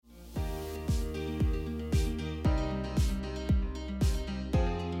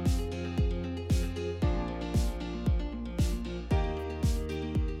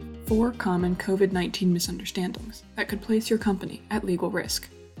4 common COVID-19 misunderstandings that could place your company at legal risk.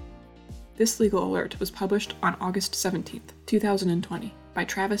 This legal alert was published on August 17, 2020, by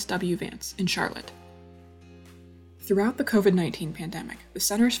Travis W. Vance in Charlotte. Throughout the COVID-19 pandemic, the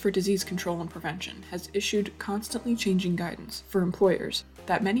Centers for Disease Control and Prevention has issued constantly changing guidance for employers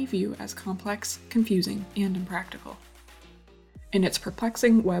that many view as complex, confusing, and impractical. In its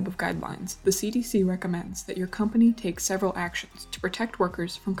perplexing web of guidelines, the CDC recommends that your company take several actions to protect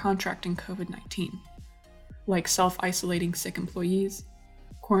workers from contracting COVID-19, like self-isolating sick employees,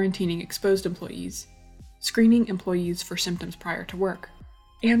 quarantining exposed employees, screening employees for symptoms prior to work,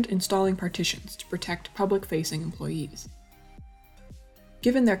 and installing partitions to protect public-facing employees.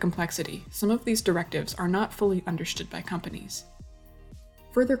 Given their complexity, some of these directives are not fully understood by companies.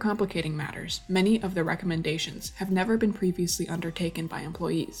 Further complicating matters, many of the recommendations have never been previously undertaken by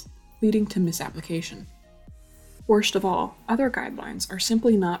employees, leading to misapplication. Worst of all, other guidelines are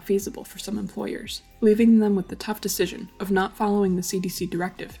simply not feasible for some employers, leaving them with the tough decision of not following the CDC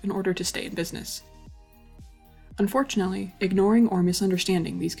directive in order to stay in business. Unfortunately, ignoring or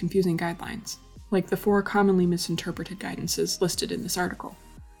misunderstanding these confusing guidelines, like the 4 commonly misinterpreted guidances listed in this article,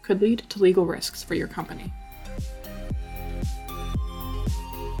 could lead to legal risks for your company.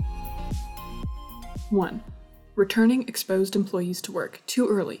 1. Returning exposed employees to work too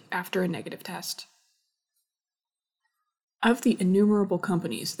early after a negative test. Of the innumerable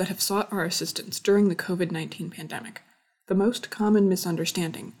companies that have sought our assistance during the COVID-19 pandemic, the most common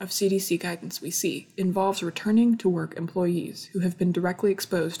misunderstanding of CDC guidance we see involves returning to work employees who have been directly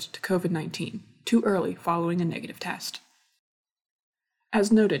exposed to COVID-19 too early following a negative test.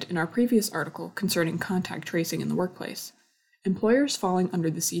 As noted in our previous article concerning contact tracing in the workplace, employers falling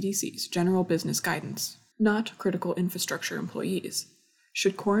under the CDC's general business guidance, not critical infrastructure employees,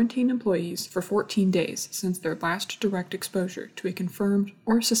 should quarantine employees for 14 days since their last direct exposure to a confirmed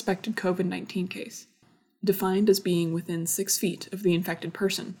or suspected COVID-19 case, defined as being within 6 feet of the infected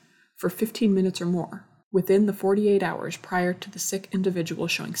person for 15 minutes or more, within the 48 hours prior to the sick individual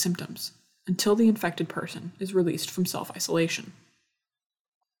showing symptoms, until the infected person is released from self-isolation.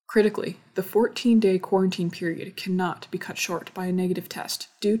 Critically, the 14-day quarantine period cannot be cut short by a negative test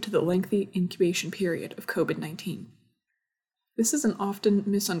due to the lengthy incubation period of COVID-19. This is an often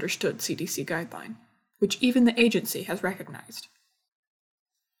misunderstood CDC guideline, which even the agency has recognized.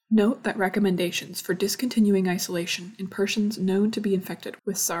 Note that recommendations for discontinuing isolation in persons known to be infected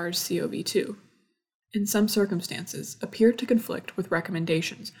with SARS-CoV-2, in some circumstances, appear to conflict with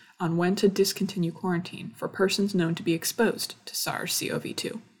recommendations on when to discontinue quarantine for persons known to be exposed to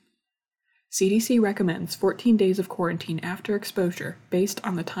SARS-CoV-2. CDC recommends 14 days of quarantine after exposure based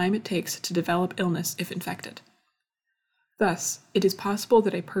on the time it takes to develop illness if infected. Thus, it is possible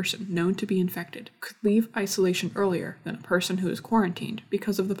that a person known to be infected could leave isolation earlier than a person who is quarantined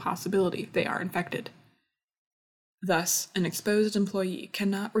because of the possibility they are infected. Thus, an exposed employee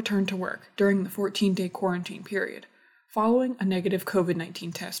cannot return to work during the 14-day quarantine period following a negative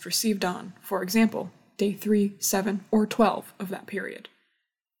COVID-19 test received on, for example, day 3, 7, or 12 of that period.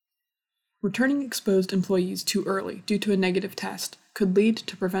 Returning exposed employees too early due to a negative test could lead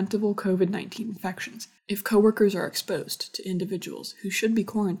to preventable COVID-19 infections if coworkers are exposed to individuals who should be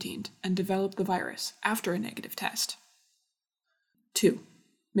quarantined and develop the virus after a negative test. 2.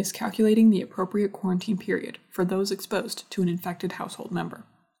 Miscalculating the appropriate quarantine period for those exposed to an infected household member.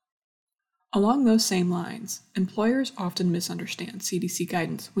 Along those same lines, employers often misunderstand CDC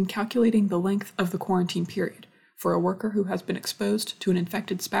guidance when calculating the length of the quarantine period for a worker who has been exposed to an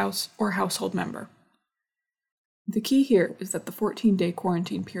infected spouse or household member. The key here is that the 14-day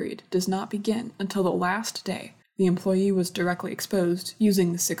quarantine period does not begin until the last day the employee was directly exposed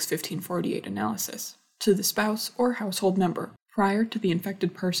using the 6-15-48 analysis to the spouse or household member prior to the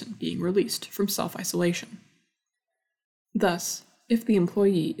infected person being released from self-isolation. Thus, if the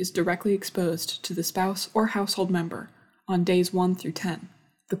employee is directly exposed to the spouse or household member on days 1 through 10,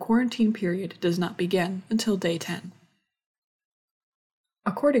 the quarantine period does not begin until day 10.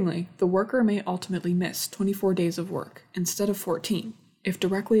 Accordingly, the worker may ultimately miss 24 days of work instead of 14 if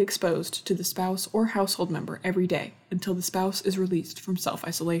directly exposed to the spouse or household member every day until the spouse is released from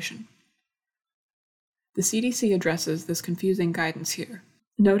self-isolation. The CDC addresses this confusing guidance here,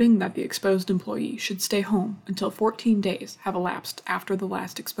 noting that the exposed employee should stay home until 14 days have elapsed after the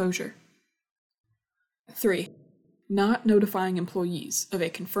last exposure. 3. Not notifying employees of a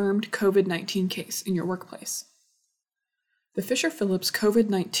confirmed COVID-19 case in your workplace. The Fisher-Phillips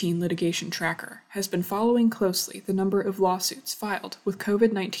COVID-19 litigation tracker has been following closely the number of lawsuits filed with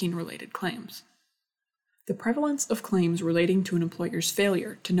COVID-19 related claims. The prevalence of claims relating to an employer's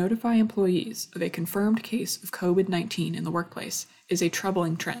failure to notify employees of a confirmed case of COVID-19 in the workplace is a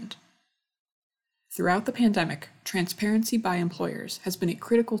troubling trend. Throughout the pandemic, transparency by employers has been a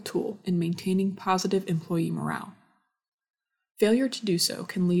critical tool in maintaining positive employee morale. Failure to do so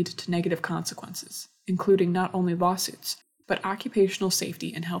can lead to negative consequences, including not only lawsuits, but Occupational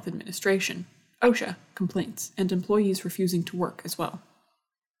Safety and Health Administration, OSHA, complaints, and employees refusing to work as well.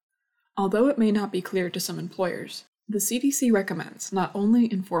 Although it may not be clear to some employers, the CDC recommends not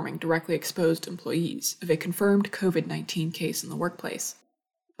only informing directly exposed employees of a confirmed COVID-19 case in the workplace,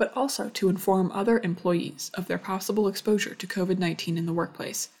 but also to inform other employees of their possible exposure to COVID-19 in the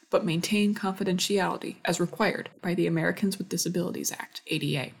workplace, but maintain confidentiality as required by the Americans with Disabilities Act,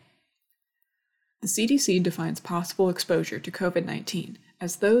 ADA. The CDC defines possible exposure to COVID-19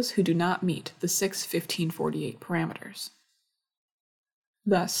 as those who do not meet the 6-15-48 parameters.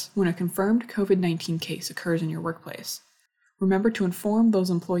 Thus, when a confirmed COVID-19 case occurs in your workplace, remember to inform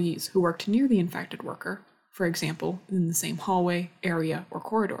those employees who worked near the infected worker, for example, in the same hallway, area, or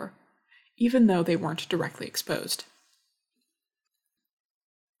corridor, even though they weren't directly exposed.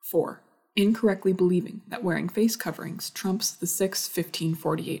 4. Incorrectly believing that wearing face coverings trumps the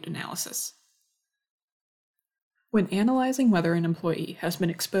 6-15-48 analysis. When analyzing whether an employee has been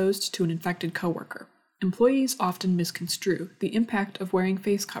exposed to an infected coworker, employees often misconstrue the impact of wearing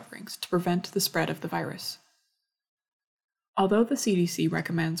face coverings to prevent the spread of the virus. Although the CDC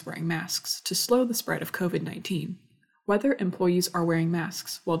recommends wearing masks to slow the spread of COVID-19, whether employees are wearing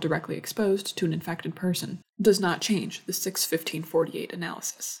masks while directly exposed to an infected person does not change the 6-15-48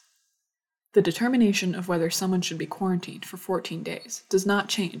 analysis. The determination of whether someone should be quarantined for 14 days does not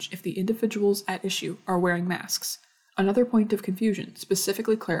change if the individuals at issue are wearing masks, another point of confusion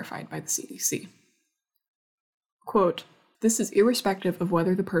specifically clarified by the CDC. Quote, "This is irrespective of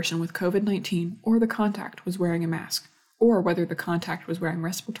whether the person with COVID-19 or the contact was wearing a mask, or whether the contact was wearing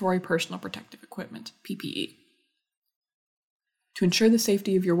respiratory personal protective equipment, PPE. To ensure the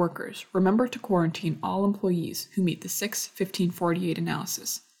safety of your workers, remember to quarantine all employees who meet the 6-15-48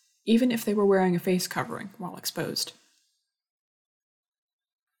 analysis, even if they were wearing a face covering while exposed."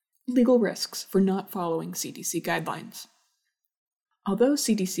 Legal risks for not following CDC guidelines. Although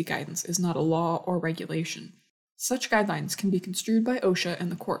CDC guidance is not a law or regulation, such guidelines can be construed by OSHA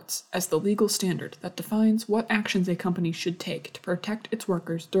and the courts as the legal standard that defines what actions a company should take to protect its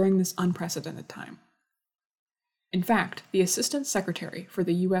workers during this unprecedented time. In fact, the Assistant Secretary for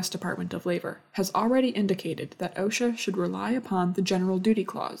the U.S. Department of Labor has already indicated that OSHA should rely upon the General Duty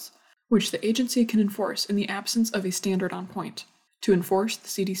Clause, which the agency can enforce in the absence of a standard on point, to enforce the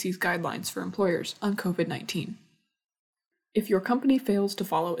CDC's guidelines for employers on COVID-19. If your company fails to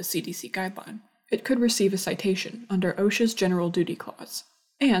follow a CDC guideline, it could receive a citation under OSHA's General Duty Clause,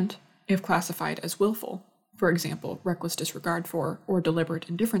 and, if classified as willful, for example, reckless disregard for or deliberate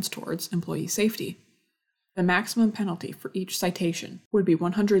indifference towards employee safety, the maximum penalty for each citation would be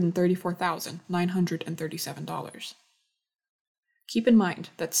 $134,937. Keep in mind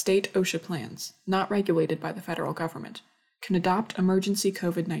that state OSHA plans, not regulated by the federal government, can adopt emergency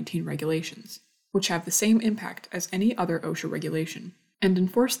COVID-19 regulations, which have the same impact as any other OSHA regulation, and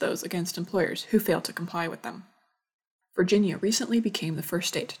enforce those against employers who fail to comply with them. Virginia recently became the first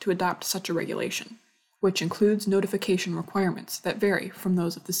state to adopt such a regulation, which includes notification requirements that vary from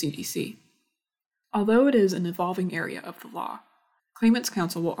those of the CDC. Although it is an evolving area of the law, Claimants'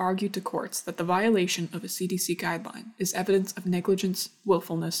 Counsel will argue to courts that the violation of a CDC guideline is evidence of negligence,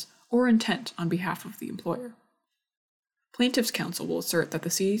 willfulness, or intent on behalf of the employer. Plaintiffs' Counsel will assert that the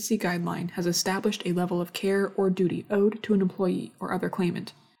CDC guideline has established a level of care or duty owed to an employee or other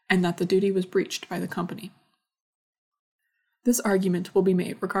claimant, and that the duty was breached by the company. This argument will be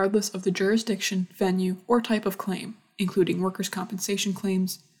made regardless of the jurisdiction, venue, or type of claim, including workers' compensation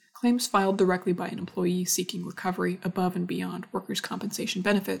claims, claims filed directly by an employee seeking recovery above and beyond workers' compensation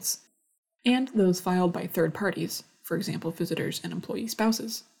benefits, and those filed by third parties, for example visitors and employee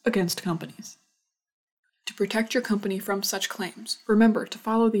spouses, against companies. To protect your company from such claims, remember to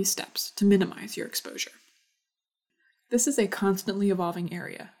follow these steps to minimize your exposure. This is a constantly evolving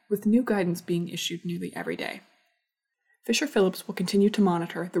area, with new guidance being issued nearly every day. Fisher Phillips will continue to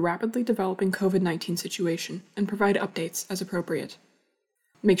monitor the rapidly developing COVID-19 situation and provide updates as appropriate.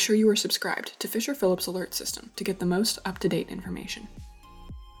 Make sure you are subscribed to Fisher Phillips Alert System to get the most up-to-date information.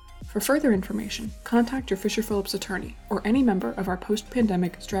 For further information, contact your Fisher Phillips attorney or any member of our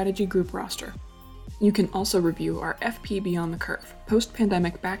post-pandemic strategy group roster. You can also review our FP Beyond the Curve,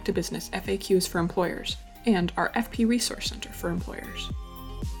 Post-Pandemic Back to Business FAQs for employers, and our FP Resource Center for employers.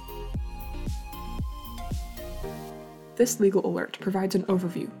 This legal alert provides an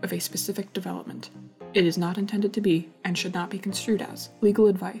overview of a specific development. It is not intended to be, and should not be construed as, legal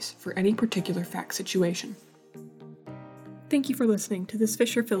advice for any particular fact situation. Thank you for listening to this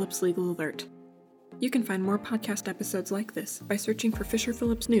Fisher Phillips Legal Alert. You can find more podcast episodes like this by searching for Fisher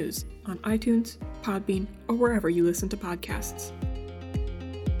Phillips News on iTunes, Podbean, or wherever you listen to podcasts.